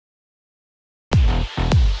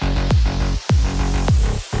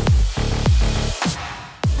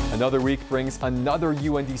Another week brings another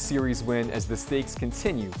UND Series win as the stakes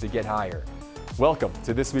continue to get higher. Welcome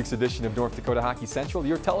to this week's edition of North Dakota Hockey Central,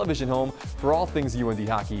 your television home for all things UND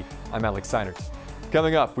hockey. I'm Heinert.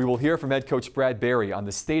 Coming up, we will hear from head coach Brad Berry on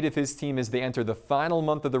the state of his team as they enter the final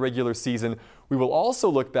month of the regular season. We will also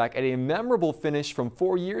look back at a memorable finish from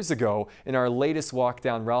 4 years ago in our latest walk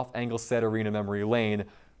down Ralph Engelstad Arena memory lane.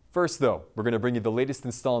 First, though, we're going to bring you the latest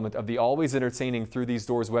installment of the always entertaining Through These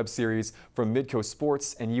Doors web series from Midco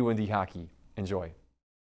Sports and UND Hockey. Enjoy.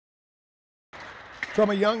 From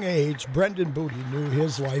a young age, Brendan Booty knew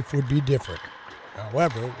his life would be different.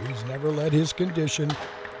 However, he's never let his condition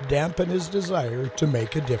dampen his desire to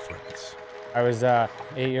make a difference. I was 8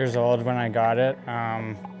 years old when I got it.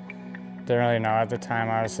 Didn't really know at the time,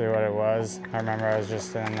 obviously, what it was. I remember I was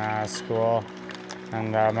just in school,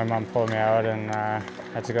 and my mom pulled me out, and I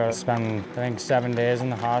had to go spend, I think, 7 days in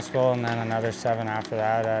the hospital, and then another 7 after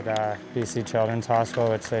that at BC Children's Hospital,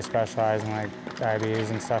 which they specialize in like diabetes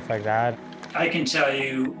and stuff like that. I can tell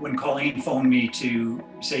you, when Colleen phoned me to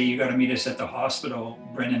say, you got to meet us at the hospital,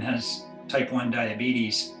 Brendan has type 1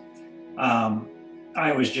 diabetes,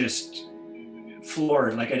 I was just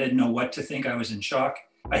floored. Like, I didn't know what to think. I was in shock.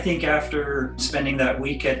 I think after spending that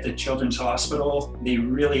week at the Children's Hospital, they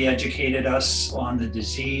really educated us on the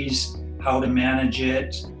disease, how to manage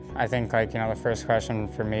it. I think, like, the first question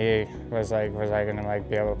for me was like, was I gonna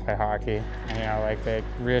be able to play hockey? And they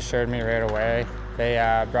reassured me right away. They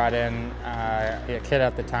brought in a kid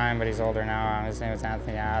at the time, but he's older now. His name is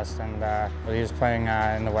Anthony Ast, and he was playing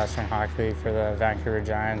in the Western Hockey League for the Vancouver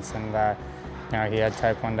Giants, and he had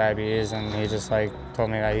type 1 diabetes, and he just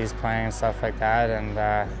told me that he's playing and stuff like that, and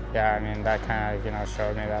that kind of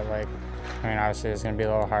showed me that obviously it's going to be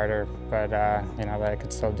a little harder, but that I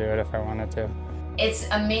could still do it if I wanted to. It's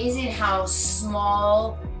amazing how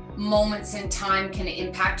small moments in time can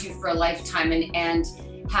impact you for a lifetime, and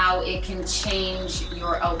how it can change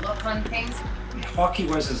your outlook on things. Hockey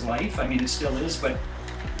was his life. It still is, but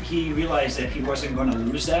he realized that he wasn't going to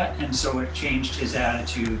lose that, and so it changed his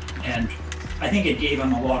attitude. And I think it gave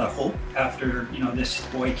him a lot of hope after, this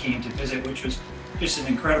boy came to visit, which was just an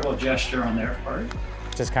incredible gesture on their part.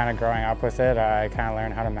 Just kind of growing up with it, I kind of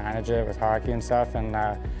learned how to manage it with hockey and stuff, and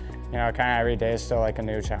kind of every day is still a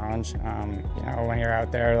new challenge. When you're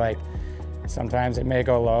out there, sometimes it may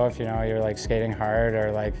go low if you're skating hard,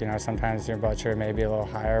 or sometimes your blood sugar may be a little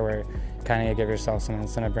higher, where you kind of give yourself some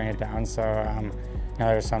insulin to bring it down. So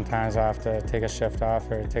there's sometimes I have to take a shift off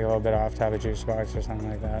or take a little bit off to have a juice box or something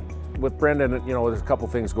like that. With Brendan, there's a couple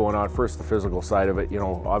things going on. First, the physical side of it,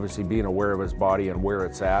 obviously being aware of his body and where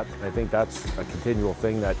it's at. I think that's a continual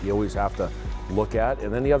thing that you always have to look at.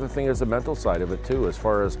 And then the other thing is the mental side of it too, as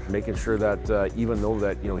far as making sure that even though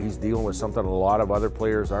that he's dealing with something a lot of other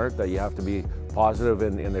players aren't, that you have to be positive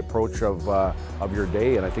in the approach of your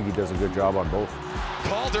day, and I think he does a good job on both.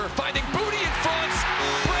 Calder finding Booty in front.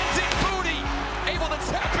 Brendan Booty able to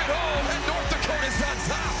tap it home, and North Dakota's on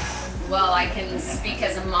top. Well, I can speak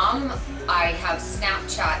as a mom. I have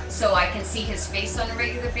Snapchat, so I can see his face on a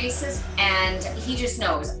regular basis, and he just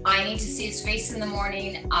knows I need to see his face in the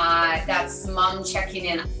morning. That's mom checking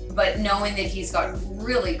in. But knowing that he's got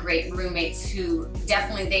really great roommates who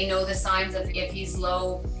definitely, they know the signs of if he's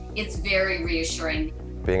low, it's very reassuring.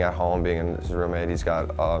 Being at home, being his roommate, he's got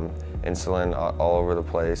insulin all over the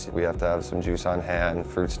place. We have to have some juice on hand,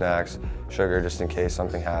 fruit snacks, sugar, just in case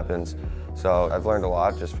something happens. So I've learned a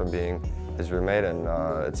lot just from being his roommate, and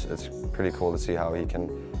it's pretty cool to see how he can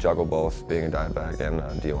juggle both being a diabetic and a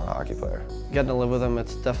D1 hockey player. Getting to live with him,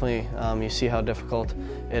 it's definitely, you see how difficult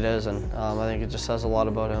it is, and I think it just says a lot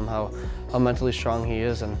about him, how mentally strong he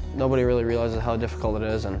is, and nobody really realizes how difficult it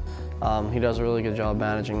is, and he does a really good job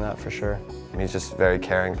managing that for sure. He's just a very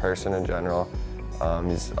caring person in general.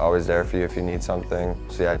 He's always there for you if you need something.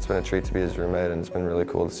 So yeah, it's been a treat to be his roommate, and it's been really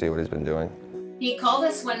cool to see what he's been doing. He called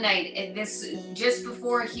us one night, and this just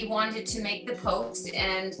before he wanted to make the post,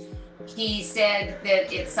 and he said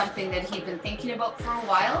that it's something that he'd been thinking about for a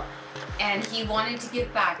while, and he wanted to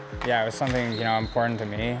give back. Yeah, it was something important to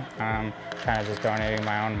me. Kind of just donating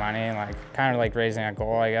my own money, and kind of raising a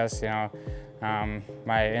goal, I guess. My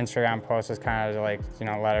Instagram post is kind of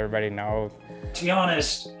let everybody know. To be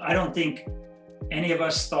honest, I don't think any of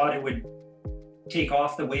us thought it would take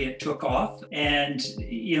off the way it took off, and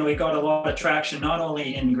it got a lot of traction, not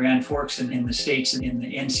only in Grand Forks and in the States and in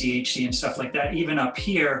the NCHC and stuff like that, even up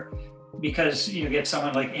here, because you get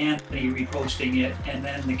someone like Anthony reposting it, and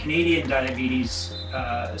then the Canadian Diabetes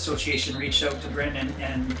Association reached out to Brendan,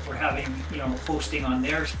 and we're having posting on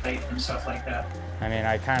their site and stuff like that.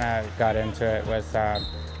 I kind of got into it with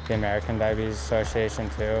the American Diabetes Association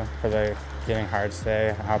too for the Getting Hard Today.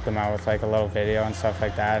 I helped them out with like a little video and stuff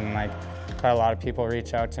like that, and like had a lot of people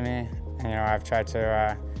reach out to me. And, you know, I've tried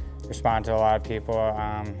to respond to a lot of people.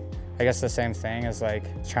 I guess the same thing is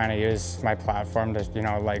like trying to use my platform to, you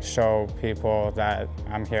know, like show people that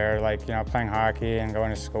I'm here, like, you know, playing hockey and going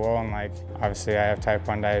to school, and like obviously I have type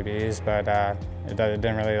 1 diabetes, but it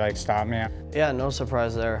didn't really like stop me. Yeah, no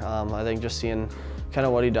surprise there. I think just seeing kind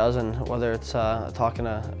of what he does, and whether it's talking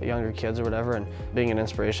to younger kids or whatever, and being an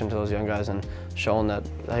inspiration to those young guys and showing that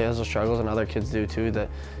he has those struggles and other kids do too, that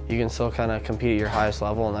you can still kind of compete at your highest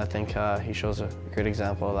level, and I think he shows a great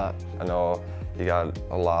example of that. I know he got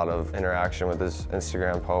a lot of interaction with his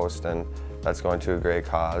Instagram post, and that's going to a great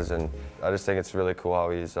cause, and I just think it's really cool how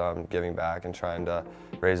he's giving back and trying to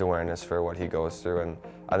raise awareness for what he goes through, and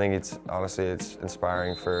I think it's honestly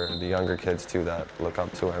inspiring for the younger kids too that look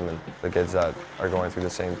up to him, and the kids that are going through the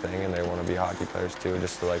same thing and they want to be hockey players too,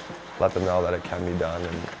 just to like let them know that it can be done,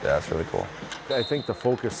 and yeah, it's really cool. I think the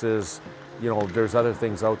focus is, you know, there's other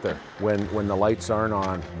things out there. When the lights aren't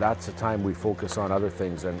on, that's the time we focus on other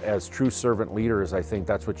things. And as true servant leaders, I think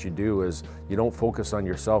that's what you do, is you don't focus on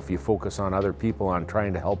yourself, you focus on other people, on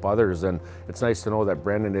trying to help others. And it's nice to know that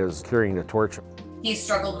Brendan is carrying the torch. He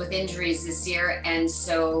struggled with injuries this year, and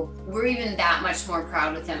so we're even that much more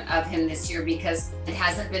proud of him this year, because it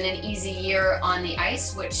hasn't been an easy year on the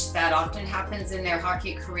ice, which that often happens in their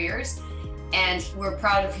hockey careers. And we're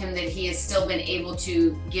proud of him that he has still been able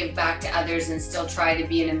to give back to others and still try to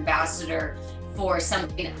be an ambassador for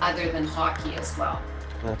something other than hockey as well.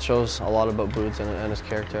 And it shows a lot about Boots and his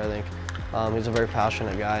character, I think. He's a very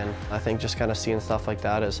passionate guy, and I think just kind of seeing stuff like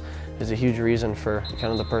that is a huge reason for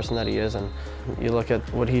kind of the person that he is. And you look at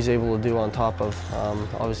what he's able to do on top of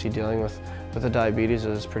obviously dealing with the diabetes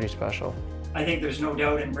is pretty special. I think there's no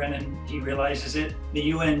doubt in Brendan, he realizes it.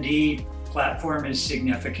 The UND platform is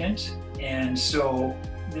significant, and so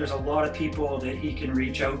there's a lot of people that he can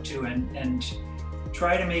reach out to and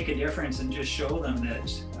try to make a difference and just show them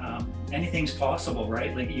that anything's possible,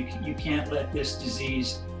 right? Like you can't let this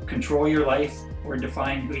disease control your life or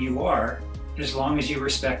define who you are, as long as you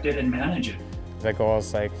respect it and manage it. The goal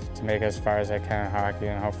is like to make it as far as I can in hockey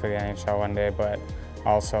and hopefully the NHL one day, but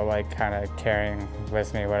also like kind of carrying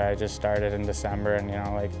with me what I just started in December, and you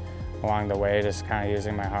know, like along the way just kind of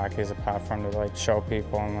using my hockey as a platform to like show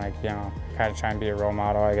people and like, you know, kind of try and be a role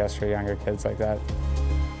model, I guess, for younger kids like that.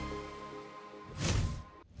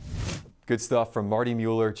 Good stuff from Marty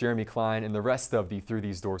Mueller, Jeremy Klein, and the rest of the Through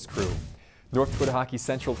These Doors crew. North Dakota Hockey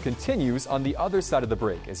Central continues on the other side of the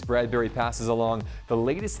break as Bradbury passes along the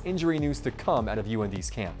latest injury news to come out of UND's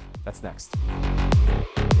camp. That's next.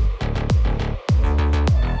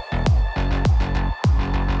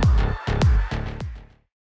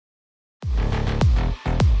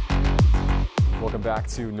 Welcome back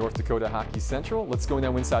to North Dakota Hockey Central. Let's go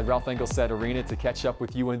now inside Ralph Engelstad Arena to catch up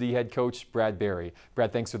with UND head coach Brad Berry.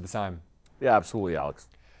 Brad, thanks for the time. Yeah, absolutely, Alex.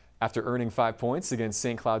 After earning 5 points against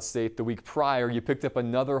St. Cloud State the week prior, you picked up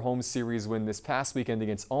another home series win this past weekend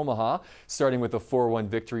against Omaha, starting with a 4-1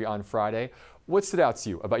 victory on Friday. What stood out to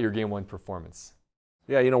you about your Game 1 performance?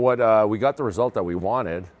 Yeah, you know what, we got the result that we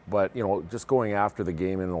wanted, but, you know, just going after the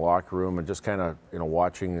game in the locker room and just kind of, you know,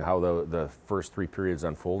 watching how the first 3 periods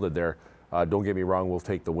unfolded there, don't get me wrong, we'll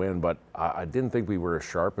take the win, but I didn't think we were as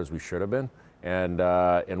sharp as we should have been, and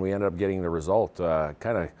we ended up getting the result.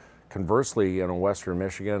 Kind of conversely, in Western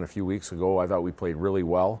Michigan a few weeks ago, I thought we played really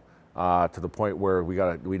well to the point where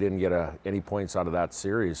we didn't get any points out of that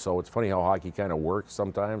series. So it's funny how hockey kind of works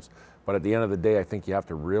sometimes. But at the end of the day, I think you have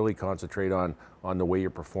to really concentrate on the way you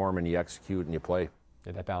perform and you execute and you play.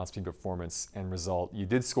 Yeah, that balance between performance and result. You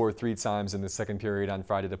did score 3 times in the second period on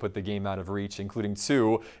Friday to put the game out of reach, including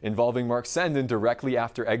 2 involving Mark Senden directly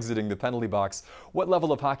after exiting the penalty box. What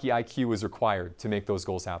level of hockey IQ is required to make those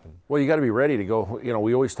goals happen? Well, you got to be ready to go. You know,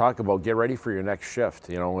 we always talk about get ready for your next shift,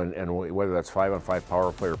 you know, and whether that's 5-on-5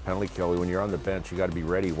 power play or penalty kill, when you're on the bench, you got to be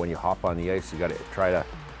ready. When you hop on the ice, you got to try to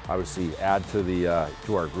obviously add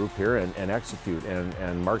to our group here and execute.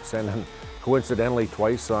 And Mark Senden, coincidentally,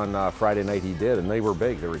 twice on Friday night he did, and they were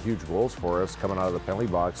big. They were huge goals for us coming out of the penalty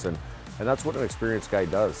box, and that's what an experienced guy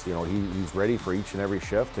does. You know, he's ready for each and every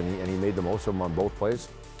shift, and he made the most of them on both plays.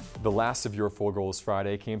 The last of your 4 goals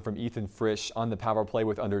Friday came from Ethan Frisch on the power play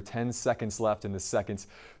with under 10 seconds left in the second.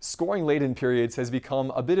 Scoring late in periods has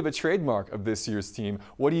become a bit of a trademark of this year's team.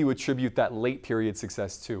 What do you attribute that late period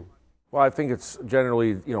success to? Well, I think it's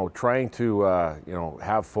generally, you know, trying to, you know,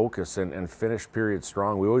 have focus and finish periods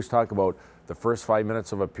strong. We always talk about the first 5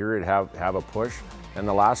 minutes of a period have a push, and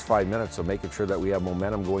the last 5 minutes of making sure that we have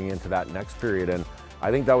momentum going into that next period. And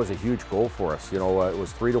I think that was a huge goal for us. You know, it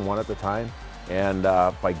was 3-1 at the time, And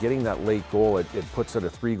by getting that late goal, it puts it a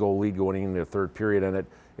 3-goal lead going into the third period, and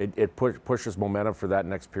it pushes momentum for that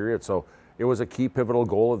next period. So it was a key pivotal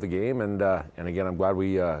goal of the game, and again, I'm glad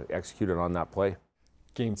we executed on that play.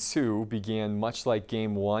 Game 2 began much like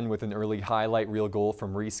Game 1 with an early highlight reel goal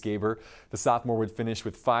from Reese Gaber. The sophomore would finish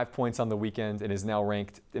with 5 points on the weekend and is now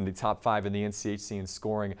ranked in the top 5 in the NCHC in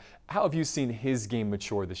scoring. How have you seen his game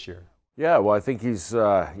mature this year? Yeah, well, I think he's,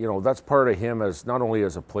 that's part of him as not only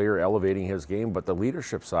as a player elevating his game, but the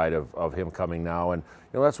leadership side of him coming now. And,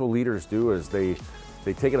 that's what leaders do, is they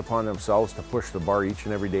take it upon themselves to push the bar each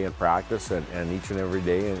and every day in practice and each and every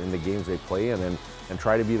day in the games they play in, and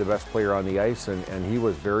try to be the best player on the ice. And he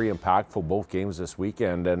was very impactful both games this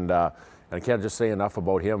weekend. And I can't just say enough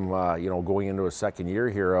about him, going into his second year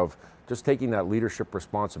here, of just taking that leadership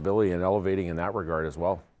responsibility and elevating in that regard as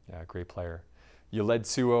well. Yeah, great player. You led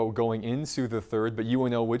 2-0 going into the third, but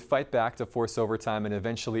UNO would fight back to force overtime and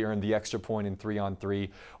eventually earn the extra point in 3-on-3.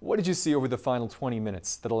 What did you see over the final 20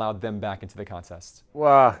 minutes that allowed them back into the contest?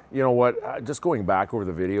 Well, you know what, just going back over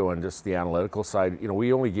the video and just the analytical side,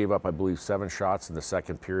 we only gave up, I believe, 7 shots in the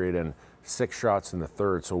second period and 6 shots in the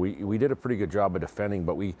third. So we did a pretty good job of defending,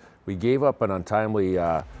 but we gave up an untimely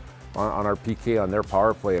on our PK on their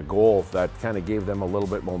power play, a goal that kind of gave them a little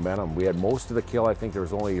bit momentum. We had most of the kill. I think there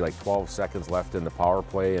was only like 12 seconds left in the power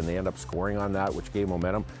play, and they end up scoring on that, which gave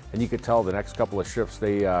momentum. And you could tell the next couple of shifts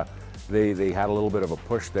they had a little bit of a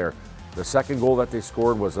push there. The second goal that they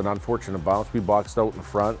scored was an unfortunate bounce. We boxed out in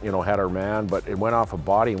front, had our man, but it went off a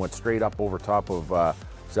body and went straight up over top of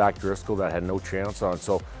Zach Driscoll that had no chance on.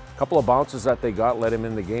 So a couple of bounces that they got led him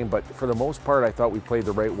in the game, but for the most part, I thought we played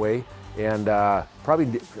the right way. And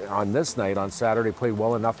probably on this night, on Saturday, played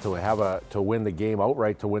well enough to win the game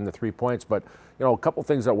outright, to win the 3 points. But a couple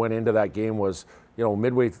things that went into that game was,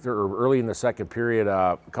 midway through, or early in the second period,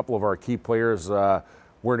 a couple of our key players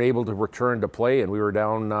weren't able to return to play, and we were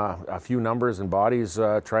down a few numbers and bodies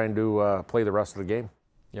trying to play the rest of the game.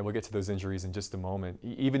 Yeah, we'll get to those injuries in just a moment.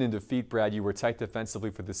 Even in defeat, Brad, you were tight defensively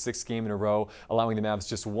for the 6th game in a row, allowing the Mavs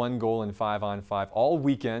just 1 goal in 5-on-5 all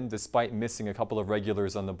weekend, despite missing a couple of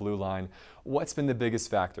regulars on the blue line. What's been the biggest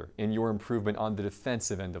factor in your improvement on the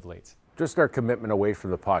defensive end of late? Just our commitment away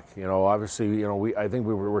from the puck. Obviously, I think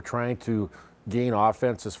we were trying to gain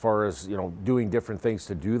offense as far as, doing different things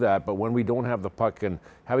to do that. But when we don't have the puck, and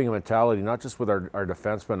having a mentality, not just with our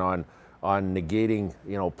defensemen on negating,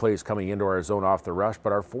 plays coming into our zone off the rush,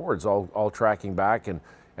 but our forwards all tracking back and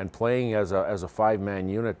playing as a 5-man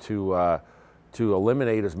unit to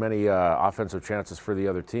eliminate as many offensive chances for the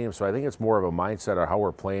other team. So I think it's more of a mindset of how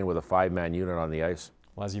we're playing with a 5-man unit on the ice.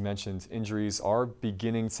 Well, as you mentioned, injuries are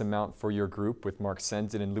beginning to mount for your group, with Mark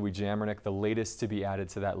Sendin and Louis Jamernick the latest to be added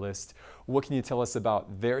to that list. What can you tell us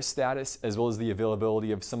about their status, as well as the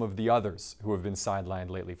availability of some of the others who have been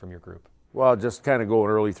sidelined lately from your group? Well, just kind of going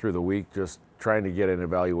early through the week, just trying to get an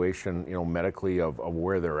evaluation, medically of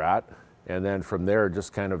where they're at. And then from there,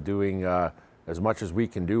 just kind of doing as much as we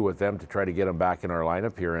can do with them to try to get them back in our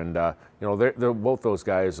lineup here. And, both those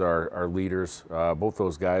guys are leaders. Both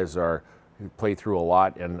those guys play through a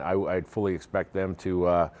lot, and I'd fully expect them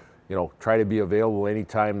to, try to be available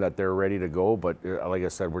anytime that they're ready to go. But like I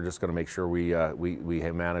said, we're just going to make sure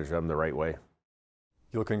we manage them the right way.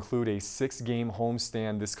 You'll conclude a 6-game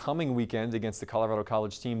homestand this coming weekend against the Colorado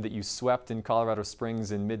College team that you swept in Colorado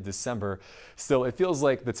Springs in mid-December. Still, it feels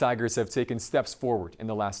like the Tigers have taken steps forward in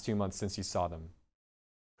the last 2 months since you saw them.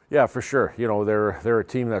 Yeah, for sure. They're a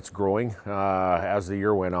team that's growing as the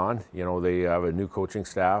year went on. They have a new coaching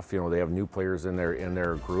staff. They have new players in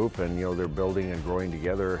their group, and they're building and growing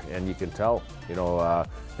together. And you can tell. They've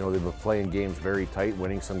been playing games very tight,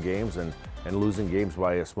 winning some games and losing games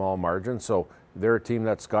by a small margin. So they're a team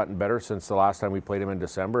that's gotten better since the last time we played them in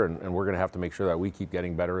December, and we're going to have to make sure that we keep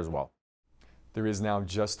getting better as well. There is now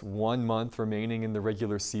just 1 month remaining in the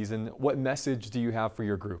regular season. What message do you have for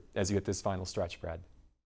your group as you hit this final stretch, Brad?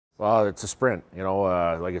 Well, it's a sprint.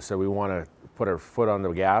 Like I said, we want to put our foot on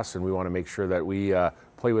the gas, and we want to make sure that we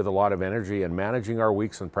play with a lot of energy, and managing our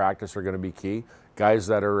weeks in practice are going to be key. Guys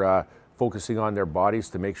that are focusing on their bodies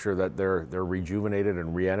to make sure that they're rejuvenated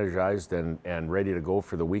and re-energized and ready to go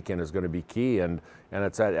for the weekend is going to be key. And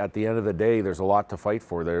it's at the end of the day, there's a lot to fight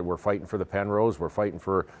for. We're fighting for the Penrose. We're fighting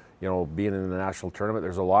for being in the national tournament.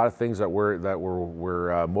 There's a lot of things that we're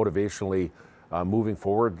motivationally moving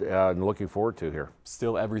forward and looking forward to here.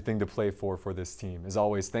 Still everything to play for this team. As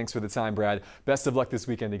always, thanks for the time, Brad. Best of luck this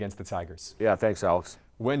weekend against the Tigers. Yeah, thanks, Alex.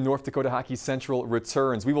 When North Dakota Hockey Central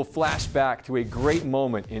returns, we will flash back to a great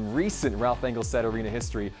moment in recent Ralph Engelstad Arena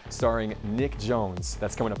history starring Nick Jones.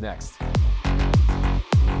 That's coming up next.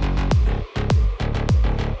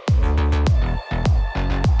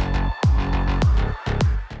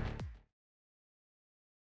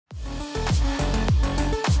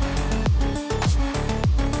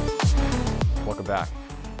 back.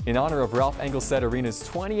 In honor of Ralph Engelstad Arena's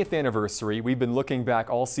 20th anniversary, we've been looking back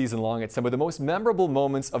all season long at some of the most memorable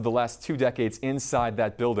moments of the last 2 decades inside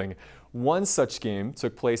that building. One such game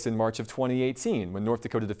took place in March of 2018 when North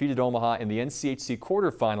Dakota defeated Omaha in the NCHC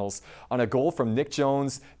Quarterfinals on a goal from Nick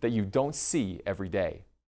Jones that you don't see every day.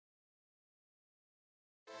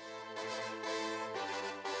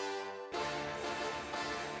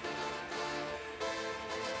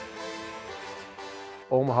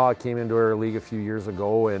 Omaha came into our league a few years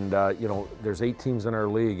ago, and you know, there's 8 teams in our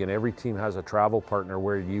league, and every team has a travel partner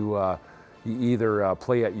where you either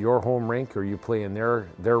play at your home rink or you play in their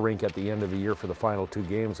rink at the end of the year for the final 2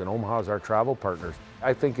 games, and Omaha's our travel partners.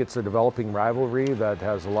 I think it's a developing rivalry that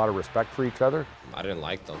has a lot of respect for each other. I didn't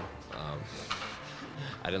like them.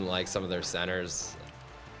 I didn't like some of their centers.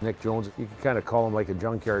 Nick Jones, you could kind of call him like a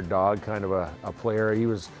junkyard dog, kind of a player. He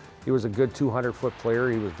was a good 200-foot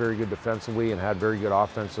player. He was very good defensively and had very good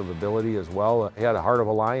offensive ability as well. He had a heart of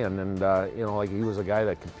a lion, and you know, like, he was a guy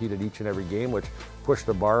that competed each and every game, which pushed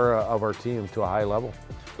the bar of our team to a high level.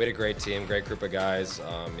 We had a great team, great group of guys.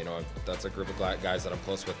 You know, that's a group of guys that I'm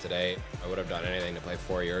close with today. I would have done anything to play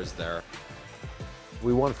 4 years there.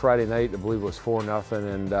 We won Friday night. I believe it was 4-0,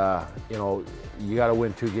 and you know, you got to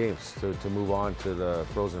win 2 games to move on to the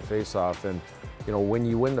Frozen Face-Off. And you know, when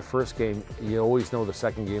you win the first game, you always know the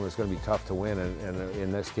second game is going to be tough to win, and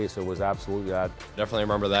in this case, it was absolutely that. Definitely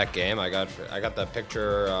remember that game. I got that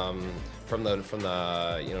picture from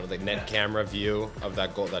the you know, the net camera view of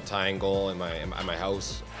that goal, that tying goal in my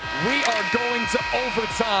house. We are going to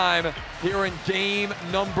overtime here in game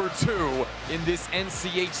number 2 in this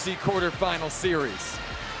NCHC quarterfinal series.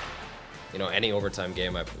 You know, any overtime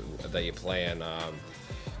game that you play in,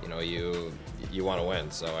 you know, you want to win.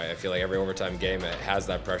 So I feel like every overtime game, it has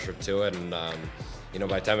that pressure to it. And you know,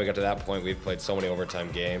 by the time we got to that point, we've played so many overtime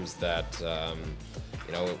games that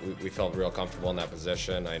you know, we felt real comfortable in that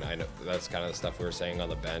position. I know that's kind of the stuff we were saying on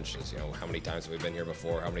the bench is, you know, how many times have we been here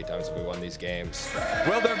before? How many times have we won these games?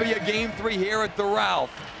 Will there be a game 3 here at the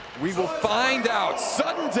Ralph? We will find out.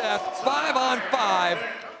 Sudden death, 5-on-5.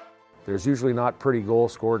 There's usually not pretty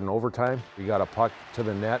goals scored in overtime. We got a puck to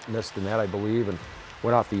the net, missed the net, I believe, and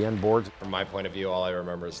went off the end boards. From my point of view, all I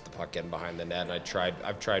remember is the puck getting behind the net, and I've tried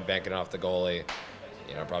banking it off the goalie,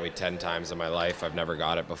 you know, probably 10 times in my life. I've never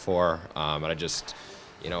got it before, and I just,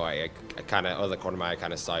 you know, I kind of, out of the corner of my eye, I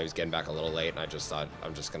kind of saw he was getting back a little late, and I just thought,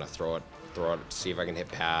 I'm just gonna throw it, see if I can hit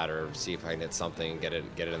pad or see if I can hit something, get it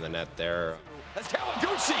in the net there. As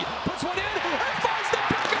Kawaguchi puts one in and finds the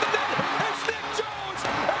back of the net. It's Nick Jones,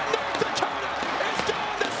 and North Dakota is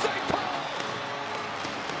going to St. Paul.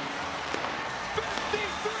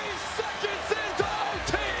 53 seconds into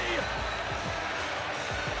OT.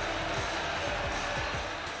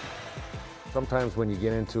 Sometimes when you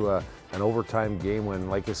get into an overtime game, when,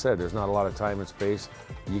 like I said, there's not a lot of time and space,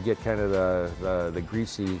 you get kind of the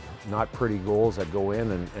greasy, not pretty goals that go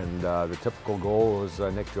in, and the typical goal was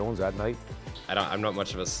Nick Jones that night. I'm not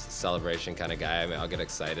much of a celebration kind of guy. I mean, I'll get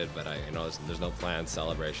excited, but you know, there's no planned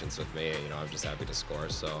celebrations with me. You know, I'm just happy to score.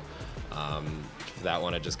 So for that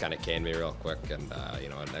one, it just kind of came to me real quick, and you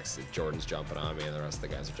know, next Jordan's jumping on me, and the rest of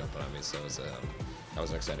the guys are jumping on me. So it was, that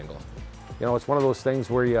was an exciting goal. You know, it's one of those things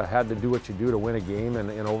where you had to do what you do to win a game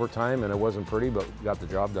in overtime, and it wasn't pretty, but got the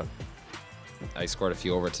job done. I scored a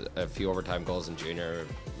few overtime goals in junior,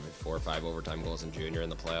 4 or 5 overtime goals in junior in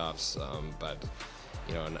the playoffs, but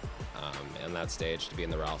you know, in that stage, to be in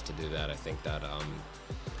the Ralph to do that, I think that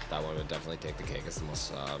that one would definitely take the cake. It's the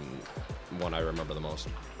most one I remember the most.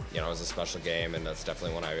 You know, it was a special game, and that's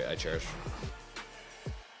definitely one I cherish.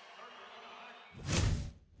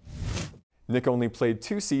 Nick only played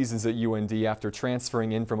 2 seasons at UND after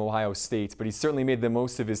transferring in from Ohio State, but he certainly made the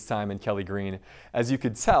most of his time in Kelly Green. As you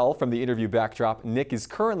could tell from the interview backdrop, Nick is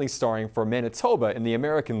currently starring for Manitoba in the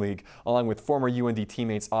American League, along with former UND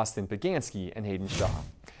teammates Austin Pagansky and Hayden Shaw.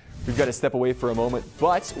 We've got to step away for a moment,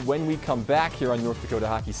 but when we come back here on North Dakota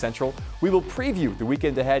Hockey Central, we will preview the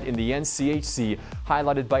weekend ahead in the NCHC,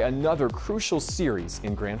 highlighted by another crucial series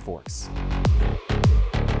in Grand Forks.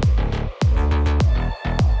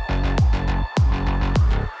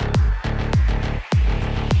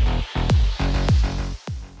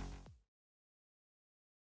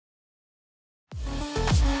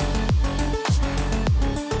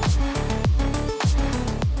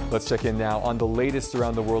 Let's check in now on the latest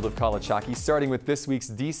around the world of college hockey, starting with this week's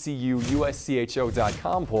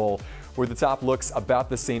DCU-USCHO.com poll, where the top looks about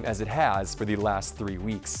the same as it has for the last 3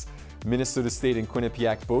 weeks. Minnesota State and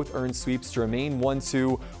Quinnipiac both earned sweeps to remain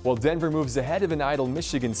 1-2, while Denver moves ahead of an idle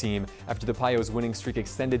Michigan team after the Pios' winning streak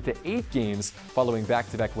extended to 8 games following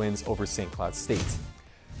back-to-back wins over St. Cloud State.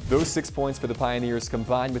 Those 6 points for the Pioneers,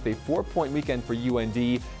 combined with a 4-point weekend for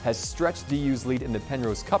UND, has stretched DU's lead in the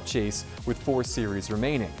Penrose Cup chase with 4 series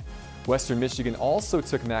remaining. Western Michigan also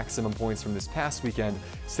took maximum points from this past weekend,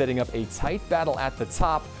 setting up a tight battle at the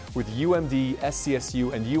top with UMD,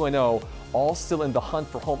 SCSU, and UNO all still in the hunt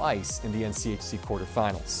for home ice in the NCHC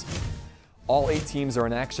Quarterfinals. All 8 teams are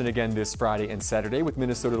in action again this Friday and Saturday, with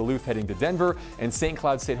Minnesota Duluth heading to Denver and St.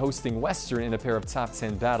 Cloud State hosting Western in a pair of top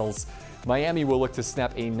 10 battles. Miami will look to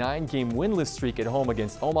snap a 9-game winless streak at home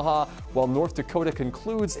against Omaha, while North Dakota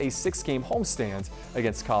concludes a 6-game homestand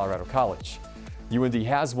against Colorado College. UND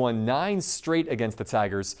has won 9 straight against the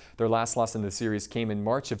Tigers. Their last loss in the series came in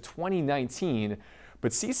March of 2019.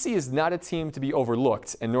 But CC is not a team to be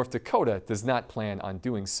overlooked, and North Dakota does not plan on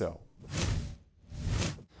doing so.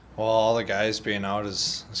 Well, all the guys being out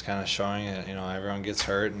is kind of showing it. You know, everyone gets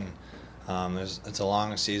hurt, and it's a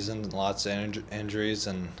long season, lots of injuries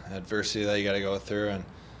and adversity that you got to go through, and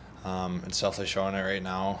it's definitely showing it right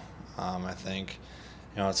now. I think,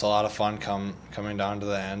 you know, it's a lot of fun coming down to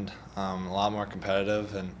the end. A lot more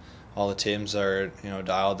competitive, and all the teams are, you know,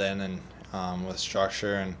 dialed in and with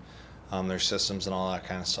structure and their systems and all that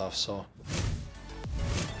kind of stuff. So.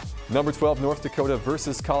 Number 12 North Dakota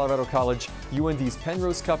versus Colorado College. UND's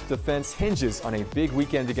Penrose Cup defense hinges on a big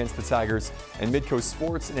weekend against the Tigers, and Midco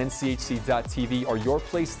Sports and NCHC.TV are your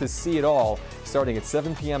place to see it all, starting at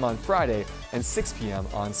 7 p.m. on Friday and 6 p.m.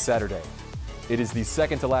 on Saturday. It is the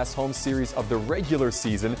second to last home series of the regular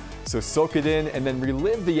season, so soak it in and then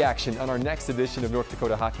relive the action on our next edition of North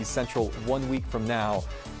Dakota Hockey Central 1 week from now.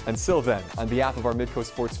 Until then, on behalf of our Midco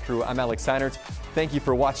Sports crew, I'm Alex Heinert. Thank you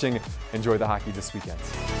for watching. Enjoy the hockey this weekend.